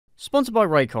Sponsored by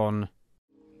Raycon.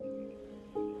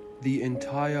 The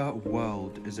entire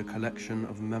world is a collection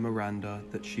of memoranda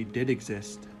that she did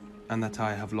exist and that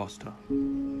I have lost her.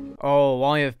 Oh,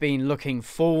 I have been looking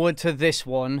forward to this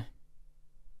one.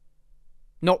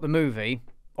 Not the movie,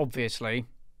 obviously.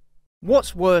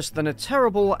 What's worse than a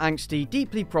terrible, angsty,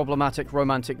 deeply problematic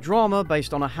romantic drama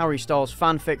based on a Harry Styles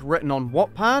fanfic written on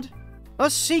Wattpad? A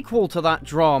sequel to that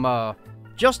drama!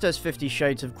 Just as 50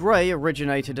 Shades of Grey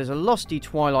originated as a lusty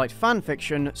Twilight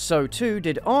fanfiction, so too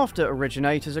did After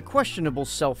originate as a questionable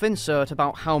self-insert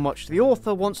about how much the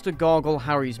author wants to gargle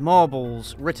Harry's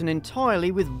marbles, written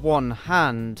entirely with one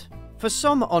hand. For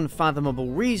some unfathomable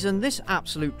reason, this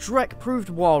absolute dreck proved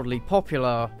wildly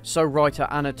popular, so writer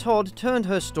Anna Todd turned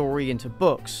her story into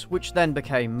books, which then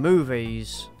became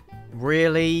movies.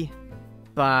 Really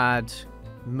bad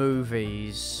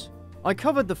movies. I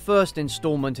covered the first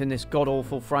installment in this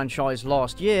god-awful franchise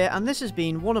last year, and this has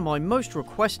been one of my most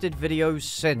requested videos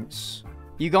since.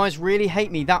 You guys really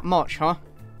hate me that much, huh?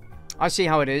 I see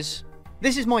how it is.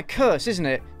 This is my curse, isn't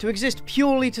it? To exist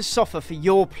purely to suffer for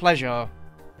your pleasure.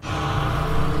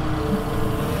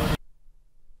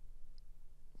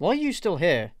 Why are you still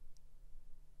here?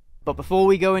 But before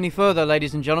we go any further,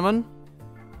 ladies and gentlemen...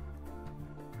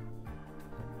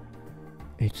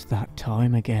 It's that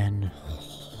time again.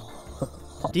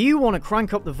 Do you want to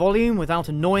crank up the volume without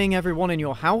annoying everyone in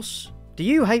your house? Do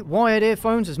you hate wired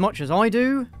earphones as much as I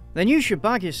do? Then you should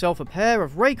bag yourself a pair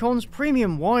of Raycon's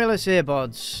premium wireless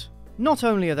earbuds. Not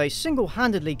only are they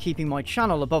single-handedly keeping my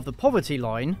channel above the poverty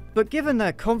line, but given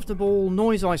their comfortable,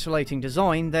 noise-isolating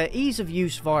design, their ease of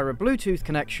use via a Bluetooth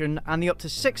connection, and the up to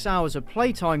 6 hours of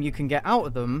playtime you can get out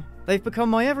of them, they've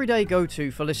become my everyday go-to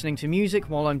for listening to music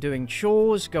while I'm doing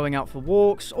chores, going out for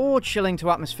walks, or chilling to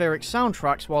atmospheric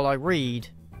soundtracks while I read.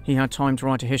 He had time to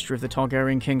write a history of the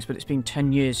Targaryen kings, but it's been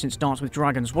 10 years since Dance with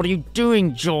Dragons. What are you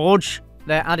doing, George?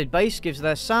 Their added bass gives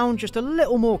their sound just a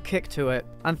little more kick to it,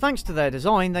 and thanks to their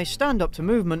design, they stand up to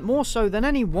movement more so than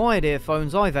any wired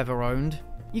earphones I've ever owned.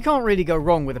 You can't really go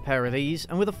wrong with a pair of these,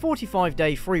 and with a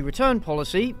 45-day free return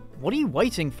policy, what are you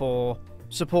waiting for?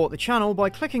 Support the channel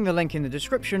by clicking the link in the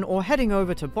description or heading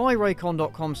over to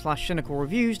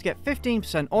buyraycon.com/cynicalreviews to get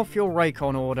 15% off your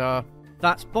Raycon order.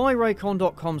 That's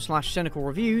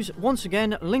buyraycon.com/cynicalreviews. Once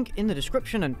again, link in the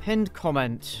description and pinned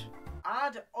comment.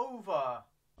 Ad over.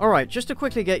 Alright, just to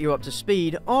quickly get you up to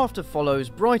speed, After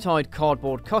follows bright-eyed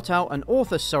cardboard cutout and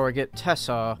author surrogate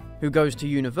Tessa, who goes to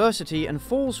university and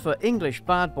falls for English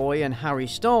bad boy and Harry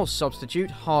Styles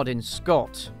substitute Hardin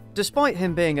Scott. Despite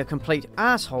him being a complete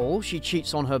asshole, she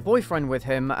cheats on her boyfriend with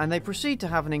him, and they proceed to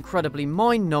have an incredibly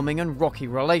mind-numbing and rocky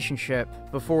relationship,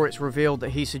 before it's revealed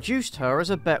that he seduced her as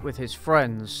a bet with his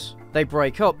friends. They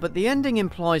break up, but the ending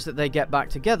implies that they get back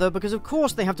together because of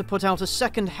course they have to put out a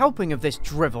second helping of this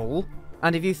drivel.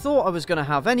 And if you thought I was going to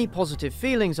have any positive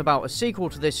feelings about a sequel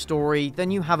to this story, then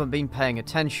you haven't been paying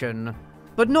attention.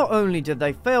 But not only did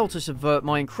they fail to subvert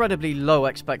my incredibly low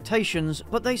expectations,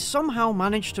 but they somehow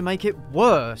managed to make it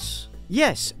worse.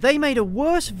 Yes, they made a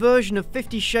worse version of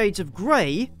 50 Shades of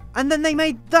Grey, and then they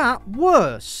made that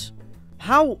worse.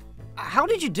 How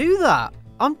did you do that?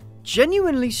 I'm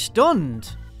genuinely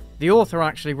stunned. The author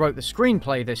actually wrote the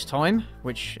screenplay this time,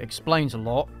 which explains a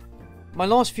lot. My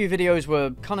last few videos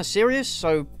were kinda serious,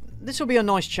 so this will be a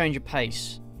nice change of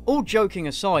pace. All joking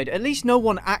aside, at least no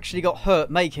one actually got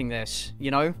hurt making this, you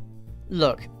know?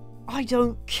 Look, I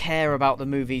don't care about the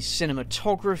movie's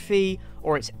cinematography,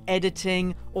 or its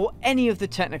editing, or any of the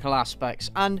technical aspects,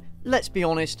 and let's be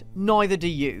honest, neither do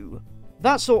you.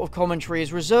 That sort of commentary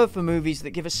is reserved for movies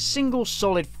that give a single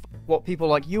solid f what people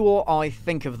like you or I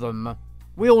think of them.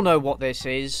 We all know what this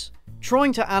is.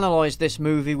 Trying to analyse this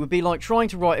movie would be like trying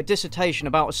to write a dissertation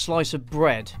about a slice of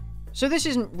bread. So this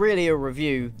isn't really a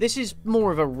review, this is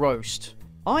more of a roast.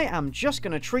 I am just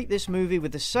going to treat this movie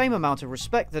with the same amount of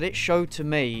respect that it showed to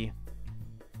me.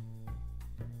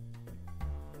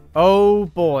 Oh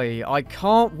boy, I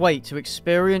can't wait to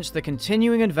experience the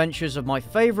continuing adventures of my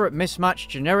favourite mismatched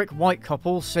generic white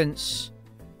couple since...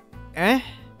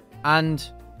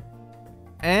 and...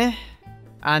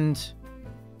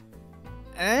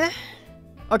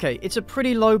 Okay, it's a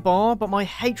pretty low bar, but my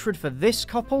hatred for this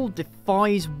couple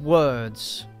defies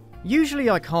words. Usually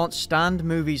I can't stand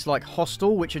movies like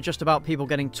Hostel, which are just about people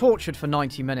getting tortured for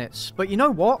 90 minutes, but you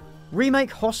know what?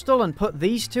 Remake Hostel and put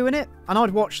these two in it, and I'd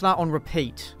watch that on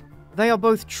repeat. They are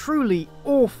both truly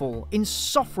awful,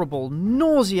 insufferable,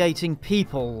 nauseating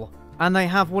people, and they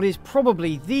have what is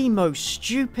probably the most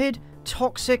stupid,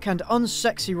 toxic and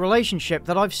unsexy relationship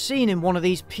that I've seen in one of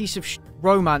these piece of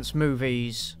romance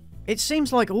movies. It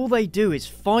seems like all they do is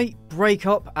fight, break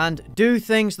up, and do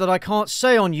things that I can't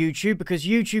say on YouTube because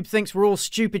YouTube thinks we're all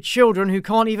stupid children who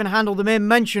can't even handle the mere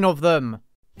mention of them.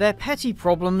 Their petty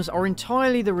problems are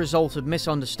entirely the result of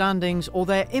misunderstandings or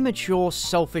their immature,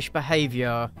 selfish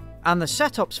behaviour. And the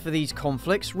setups for these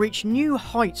conflicts reach new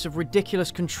heights of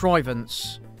ridiculous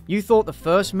contrivance. You thought the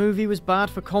first movie was bad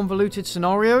for convoluted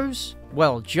scenarios?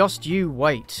 Well, just you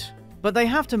wait. But they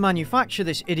have to manufacture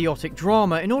this idiotic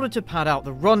drama in order to pad out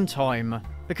the runtime,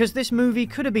 because this movie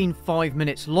could have been 5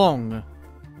 minutes long.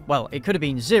 Well, it could have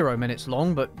been 0 minutes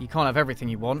long, but you can't have everything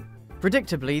you want.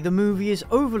 Predictably, the movie is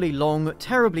overly long,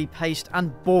 terribly paced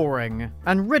and boring,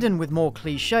 and ridden with more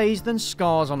cliches than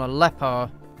scars on a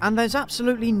leper. And there's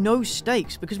absolutely no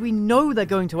stakes because we know they're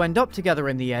going to end up together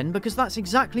in the end because that's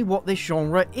exactly what this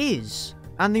genre is.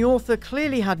 And the author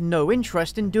clearly had no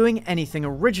interest in doing anything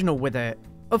original with it.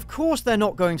 Of course they're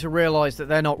not going to realise that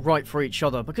they're not right for each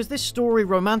other because this story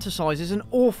romanticises an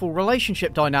awful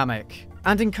relationship dynamic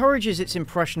and encourages its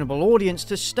impressionable audience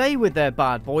to stay with their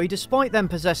bad boy despite them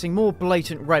possessing more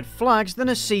blatant red flags than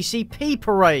a CCP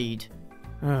parade.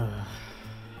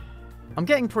 I'm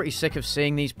getting pretty sick of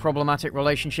seeing these problematic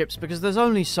relationships because there's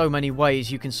only so many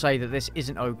ways you can say that this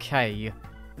isn't okay.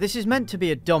 This is meant to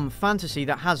be a dumb fantasy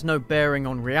that has no bearing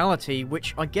on reality,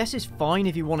 which I guess is fine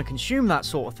if you want to consume that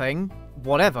sort of thing.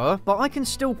 Whatever, but I can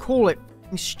still call it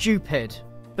stupid.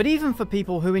 But even for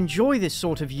people who enjoy this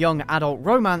sort of young adult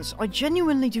romance, I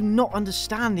genuinely do not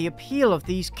understand the appeal of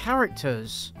these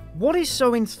characters. What is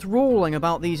so enthralling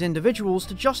about these individuals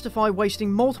to justify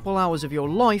wasting multiple hours of your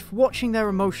life watching their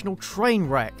emotional train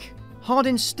wreck?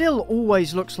 Hardin still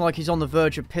always looks like he's on the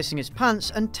verge of pissing his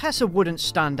pants, and Tessa wouldn't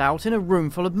stand out in a room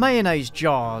full of mayonnaise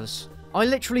jars. I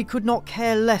literally could not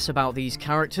care less about these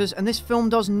characters, and this film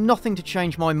does nothing to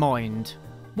change my mind.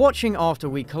 Watching After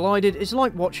We Collided is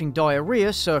like watching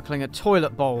diarrhea circling a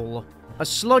toilet bowl. A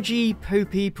sludgy,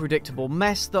 poopy, predictable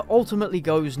mess that ultimately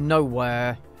goes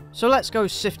nowhere. So let's go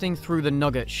sifting through the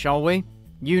nuggets, shall we?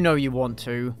 You know you want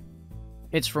to.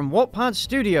 It's from Wattpad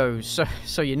Studios,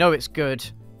 so you know it's good.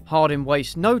 Hardin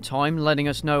wastes no time letting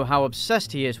us know how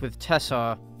obsessed he is with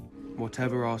Tessa.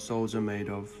 Whatever our souls are made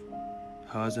of,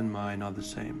 hers and mine are the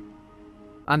same.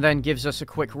 And then gives us a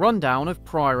quick rundown of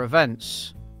prior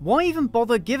events. Why even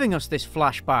bother giving us this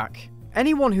flashback?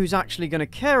 Anyone who's actually going to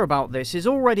care about this is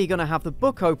already going to have the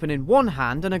book open in one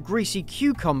hand and a greasy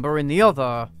cucumber in the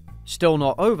other. Still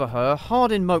not over her,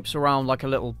 Hardin mopes around like a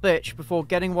little bitch before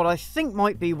getting what I think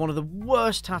might be one of the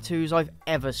worst tattoos I've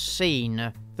ever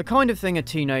seen. The kind of thing a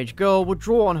teenage girl would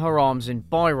draw on her arms in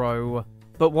biro.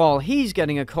 But while he's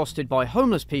getting accosted by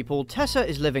homeless people, Tessa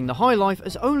is living the high life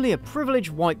as only a privileged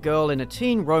white girl in a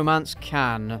teen romance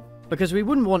can. Because we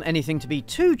wouldn't want anything to be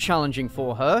too challenging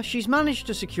for her, she's managed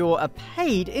to secure a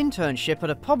paid internship at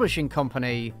a publishing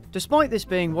company, despite this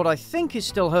being what I think is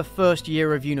still her first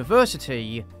year of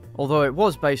university. Although it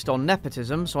was based on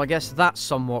nepotism, so I guess that's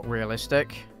somewhat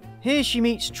realistic. Here she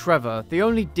meets Trevor, the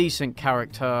only decent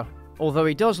character. Although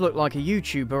he does look like a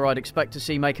YouTuber I'd expect to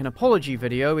see make an apology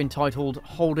video entitled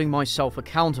Holding Myself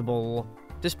Accountable.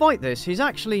 Despite this, he's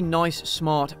actually nice,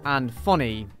 smart, and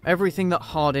funny. Everything that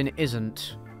Hardin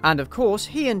isn't. And of course,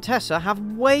 he and Tessa have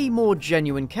way more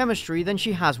genuine chemistry than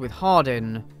she has with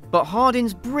Hardin. But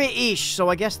Hardin's British, so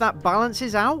I guess that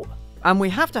balances out? And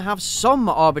we have to have some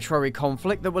arbitrary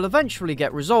conflict that will eventually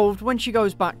get resolved when she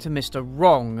goes back to Mr.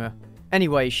 Wrong.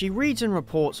 Anyway, she reads and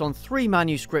reports on 3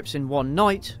 manuscripts in one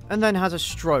night, and then has a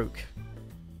stroke.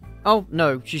 Oh,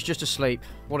 no, she's just asleep.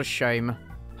 What a shame.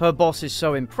 Her boss is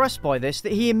so impressed by this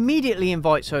that he immediately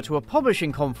invites her to a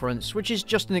publishing conference, which is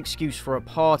just an excuse for a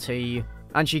party.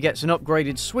 And she gets an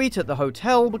upgraded suite at the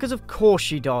hotel because of course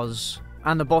she does.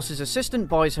 And the boss's assistant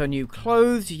buys her new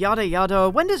clothes, yada yada.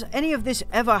 When does any of this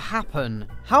ever happen?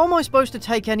 How am I supposed to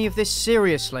take any of this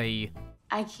seriously?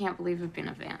 I can't believe we've been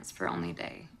advanced for only a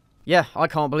day. Yeah, I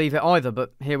can't believe it either,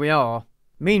 but here we are.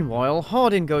 Meanwhile,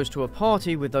 Hardin goes to a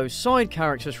party with those side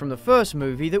characters from the first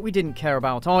movie that we didn't care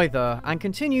about either, and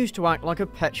continues to act like a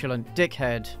petulant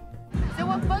dickhead. So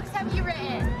what books have you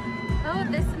written? Oh,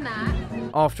 this and that.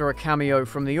 After a cameo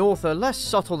from the author less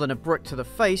subtle than a brick to the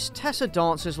face, Tessa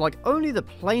dances like only the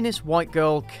plainest white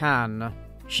girl can.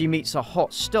 She meets a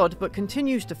hot stud but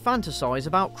continues to fantasize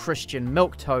about Christian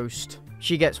milquetoast.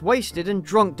 She gets wasted and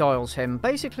drunk dials him,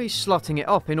 basically slutting it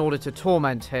up in order to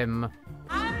torment him.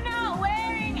 I'm not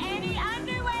wearing any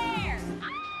underwear!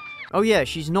 Oh yeah,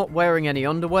 she's not wearing any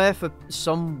underwear for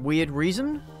some weird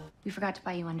reason? We forgot to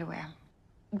buy you underwear.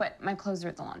 But my clothes are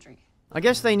at the laundry. I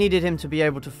guess they needed him to be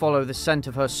able to follow the scent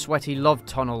of her sweaty love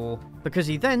tunnel, because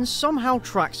he then somehow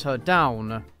tracks her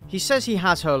down. He says he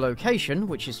has her location,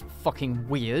 which is fucking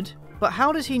weird. But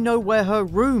how does he know where her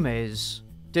room is?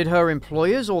 Did her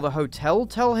employers or the hotel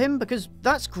tell him? Because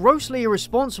that's grossly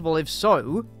irresponsible if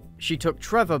so. She took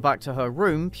Trevor back to her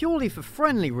room purely for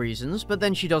friendly reasons, but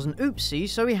then she does an oopsie,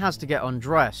 so he has to get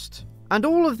undressed. And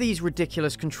all of these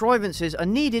ridiculous contrivances are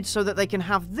needed so that they can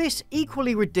have this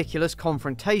equally ridiculous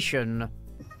confrontation.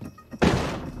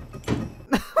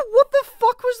 What the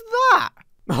fuck was that?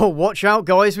 Oh, watch out,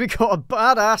 guys, we got a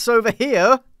badass over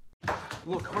here.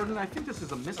 Look, Hardin, I think this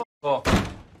is a missile. Oh.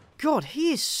 God,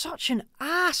 he is such an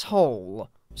asshole.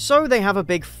 So they have a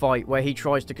big fight where he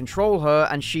tries to control her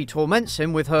and she torments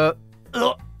him with her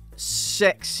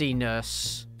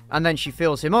sexiness. And then she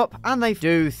fills him up and they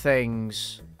do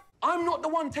things. I'm not the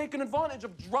one taking advantage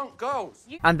of drunk girls.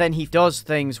 And then he does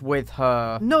things with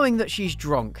her, knowing that she's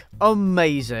drunk.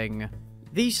 Amazing.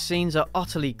 These scenes are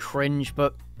utterly cringe,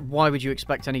 but why would you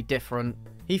expect any different?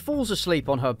 He falls asleep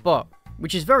on her butt,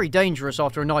 which is very dangerous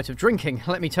after a night of drinking,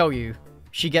 let me tell you.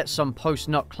 She gets some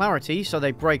post-nut clarity, so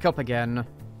they break up again.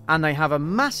 And they have a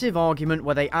massive argument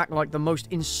where they act like the most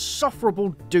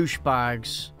insufferable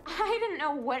douchebags. I didn't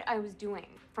know what I was doing,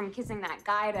 from kissing that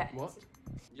guy to... What?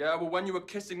 Yeah, well, when you were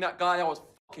kissing that guy, I was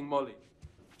fucking Molly.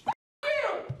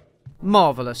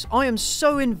 Marvellous. I am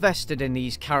so invested in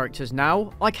these characters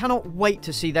now. I cannot wait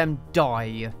to see them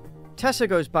die. Tessa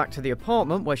goes back to the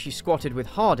apartment where she squatted with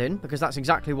Hardin, because that's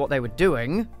exactly what they were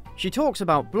doing. She talks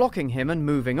about blocking him and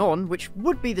moving on, which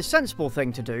would be the sensible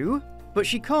thing to do, but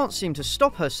she can't seem to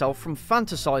stop herself from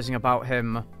fantasizing about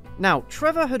him. Now,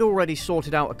 Trevor had already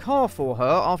sorted out a car for her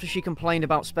after she complained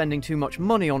about spending too much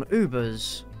money on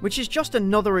Ubers, which is just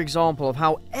another example of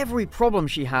how every problem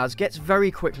she has gets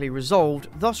very quickly resolved,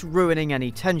 thus ruining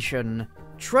any tension.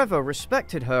 Trevor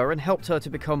respected her and helped her to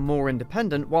become more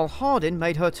independent, while Hardin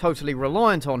made her totally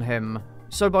reliant on him.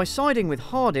 So by siding with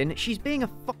Hardin, she's being a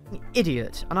fucking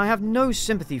idiot, and I have no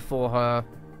sympathy for her.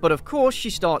 But of course,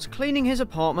 she starts cleaning his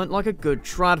apartment like a good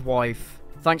trad wife.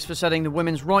 Thanks for setting the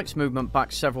women's rights movement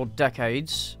back several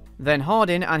decades. Then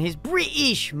Hardin and his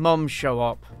British mum show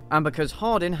up. And because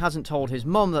Hardin hasn't told his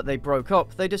mum that they broke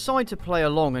up, they decide to play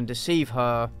along and deceive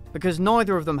her. Because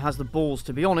neither of them has the balls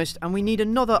to be honest, and we need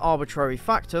another arbitrary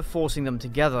factor forcing them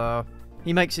together.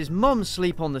 He makes his mum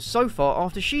sleep on the sofa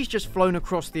after she's just flown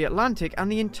across the Atlantic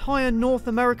and the entire North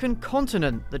American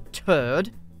continent, the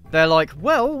turd. They're like,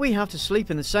 well, we have to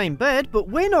sleep in the same bed, but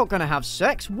we're not going to have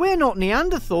sex, we're not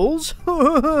Neanderthals.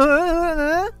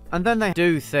 And then they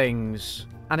do things.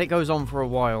 And it goes on for a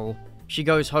while. She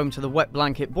goes home to the wet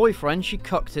blanket boyfriend she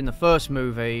cucked in the first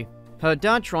movie. Her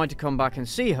dad tried to come back and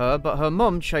see her, but her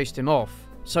mum chased him off.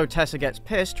 So Tessa gets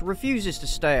pissed, refuses to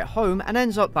stay at home, and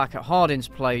ends up back at Hardin's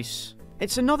place.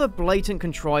 It's another blatant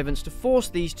contrivance to force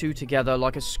these two together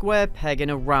like a square peg in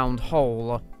a round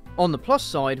hole. On the plus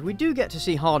side, we do get to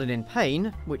see Hardin in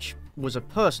pain, which was a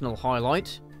personal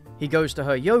highlight. He goes to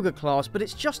her yoga class, but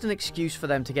it's just an excuse for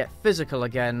them to get physical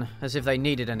again, as if they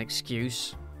needed an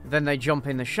excuse. Then they jump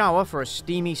in the shower for a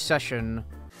steamy session.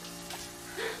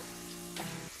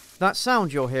 That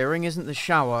sound you're hearing isn't the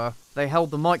shower. They held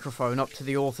the microphone up to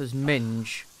the author's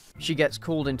minge. She gets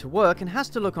called into work and has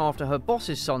to look after her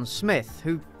boss's son Smith,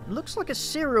 who looks like a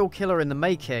serial killer in the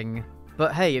making.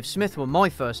 But hey, if Smith were my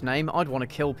first name, I'd want to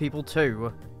kill people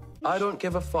too. I don't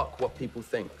give a fuck what people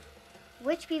think.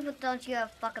 Which people don't you have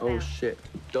a fuck about? Oh shit,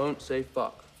 don't say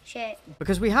fuck. Shit.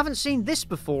 Because we haven't seen this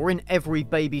before in every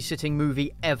babysitting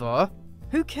movie ever.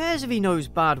 Who cares if he knows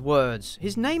bad words?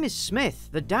 His name is Smith,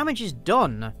 the damage is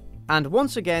done. And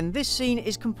once again, this scene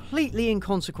is completely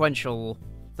inconsequential.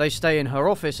 They stay in her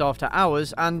office after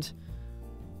hours and...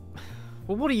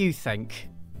 well, what do you think?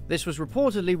 This was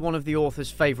reportedly one of the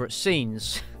author's favourite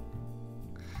scenes.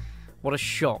 What a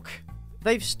shock.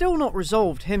 They've still not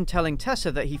resolved him telling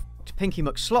Tessa that he f***ed Pinky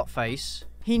McSlutface.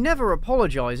 He never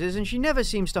apologises and she never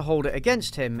seems to hold it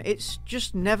against him. It's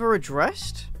just never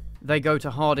addressed. They go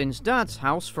to Hardin's dad's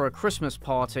house for a Christmas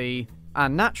party.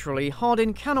 And naturally,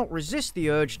 Hardin cannot resist the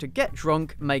urge to get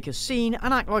drunk, make a scene,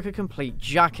 and act like a complete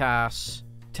jackass.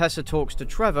 Tessa talks to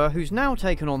Trevor, who's now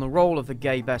taken on the role of the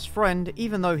gay best friend,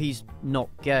 even though he's not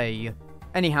gay.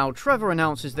 Anyhow, Trevor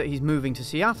announces that he's moving to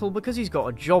Seattle because he's got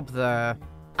a job there.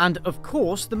 And of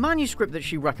course, the manuscript that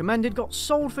she recommended got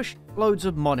sold for loads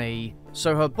of money.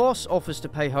 So her boss offers to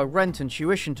pay her rent and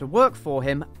tuition to work for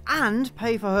him, and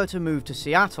pay for her to move to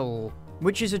Seattle.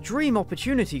 Which is a dream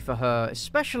opportunity for her,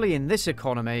 especially in this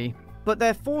economy. But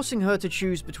they're forcing her to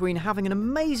choose between having an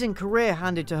amazing career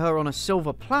handed to her on a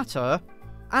silver platter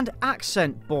and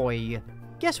Accent Boy.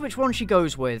 Guess which one she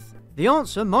goes with? The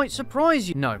answer might surprise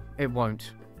you. No, it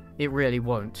won't. It really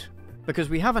won't. Because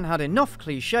we haven't had enough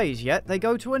cliches yet, they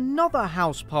go to another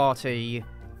house party.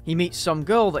 He meets some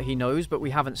girl that he knows but we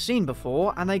haven't seen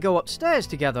before, and they go upstairs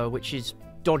together, which is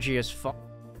dodgy as fuck.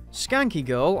 Skanky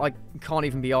girl, I can't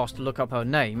even be asked to look up her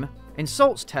name,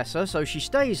 insults Tessa so she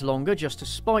stays longer just to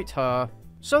spite her.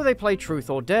 So they play truth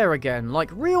or dare again,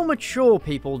 like real mature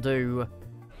people do.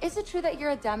 Is it true that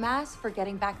you're a dumbass for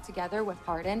getting back together with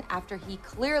Hardin after he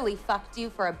clearly fucked you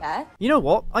for a bet? You know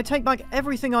what? I take back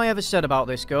everything I ever said about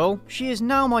this girl. She is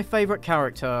now my favourite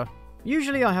character.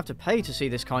 Usually I have to pay to see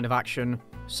this kind of action.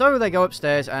 So they go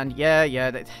upstairs and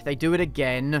yeah, they do it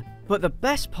again. But the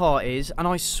best part is, and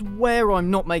I swear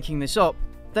I'm not making this up,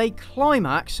 they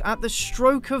climax at the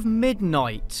stroke of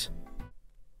midnight.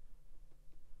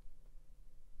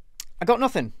 I got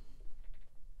nothing.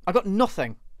 I got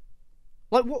nothing.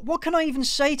 Like, what can I even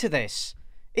say to this?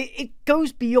 It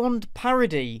goes beyond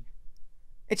parody.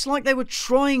 It's like they were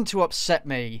trying to upset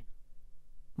me.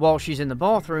 While she's in the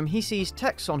bathroom, he sees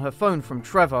texts on her phone from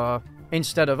Trevor.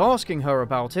 Instead of asking her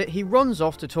about it, he runs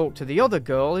off to talk to the other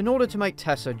girl in order to make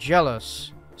Tessa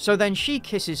jealous. So then she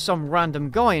kisses some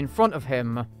random guy in front of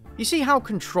him. You see how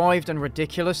contrived and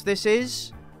ridiculous this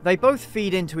is? They both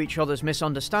feed into each other's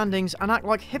misunderstandings and act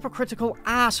like hypocritical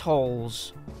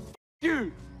assholes.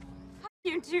 You!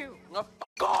 You too. Fuck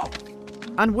off!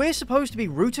 And we're supposed to be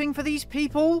rooting for these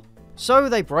people? So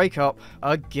they break up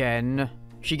again.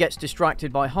 She gets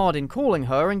distracted by Hardin calling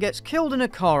her and gets killed in a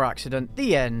car accident.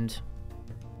 The end.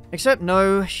 Except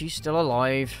no, she's still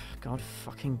alive. God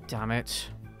fucking damn it.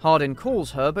 Hardin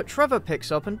calls her, but Trevor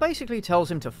picks up and basically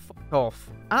tells him to fuck off.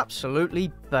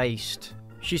 Absolutely based.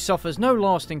 She suffers no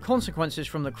lasting consequences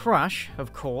from the crash,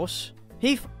 of course.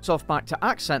 He fucks off back to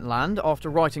Accent Land after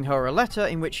writing her a letter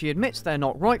in which he admits they're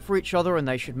not right for each other and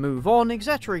they should move on,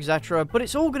 etc, but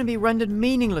it's all going to be rendered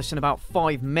meaningless in about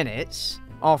 5 minutes,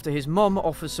 after his mum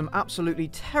offers some absolutely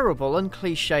terrible and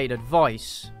cliched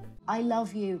advice. I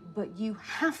love you, but you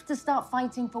have to start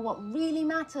fighting for what really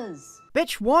matters.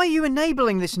 Bitch, why are you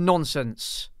enabling this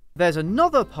nonsense? There's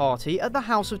another party at the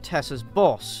house of Tessa's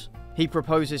boss. He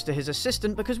proposes to his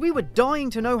assistant because we were dying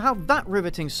to know how that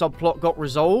riveting subplot got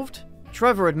resolved.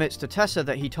 Trevor admits to Tessa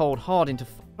that he told Hardin to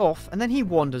f*** off, and then he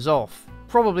wanders off,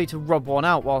 probably to rub one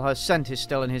out while her scent is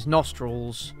still in his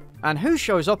nostrils. And who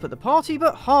shows up at the party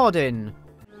but Hardin?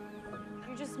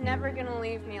 You're just never gonna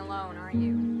leave me alone, are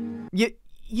you?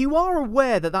 You are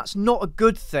aware that that's not a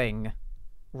good thing,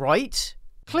 right?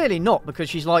 Clearly not, because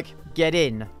she's like, get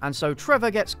in, and so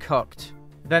Trevor gets cucked.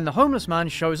 Then the homeless man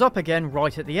shows up again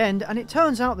right at the end, and it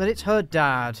turns out that it's her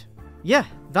dad. Yeah,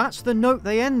 that's the note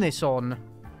they end this on.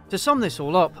 To sum this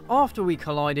all up, After We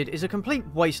Collided is a complete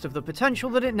waste of the potential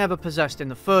that it never possessed in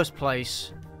the first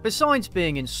place. Besides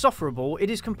being insufferable, it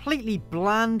is completely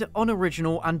bland,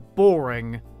 unoriginal, and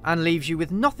boring, and leaves you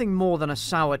with nothing more than a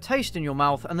sour taste in your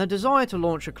mouth and the desire to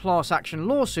launch a class action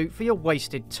lawsuit for your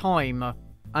wasted time.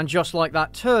 And just like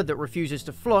that turd that refuses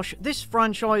to flush, this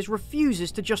franchise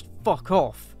refuses to just fuck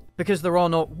off. Because there are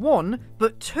not one,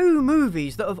 but 2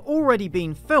 movies that have already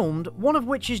been filmed, one of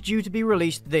which is due to be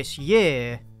released this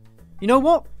year. You know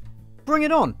what? Bring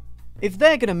it on. If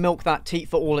they're going to milk that teat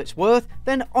for all it's worth,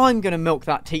 then I'm going to milk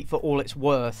that teat for all it's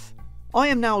worth. I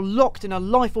am now locked in a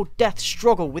life or death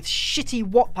struggle with shitty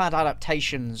Wattpad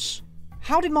adaptations.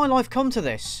 How did my life come to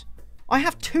this? I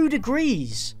have 2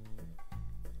 degrees.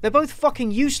 They're both fucking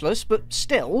useless, but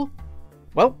still.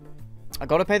 Well, I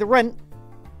gotta pay the rent.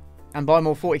 And buy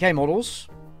more 40k models.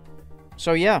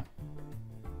 So yeah.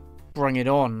 Bring it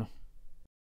on.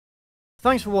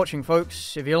 Thanks for watching,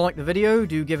 folks. If you liked the video,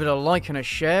 do give it a like and a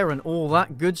share and all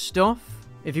that good stuff.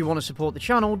 If you want to support the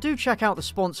channel, do check out the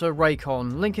sponsor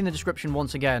Raycon, link in the description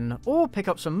once again, or pick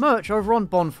up some merch over on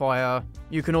Bonfire.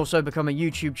 You can also become a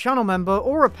YouTube channel member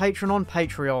or a patron on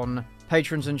Patreon.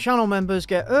 Patrons and channel members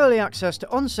get early access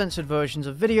to uncensored versions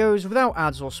of videos without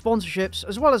ads or sponsorships,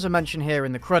 as well as a mention here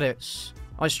in the credits.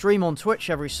 I stream on Twitch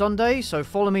every Sunday, so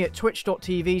follow me at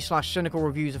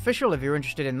twitch.tv/cynicalreviewsofficial if you're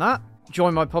interested in that.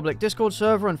 Join my public Discord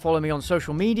server and follow me on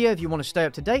social media if you want to stay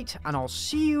up to date, and I'll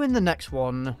see you in the next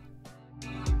one.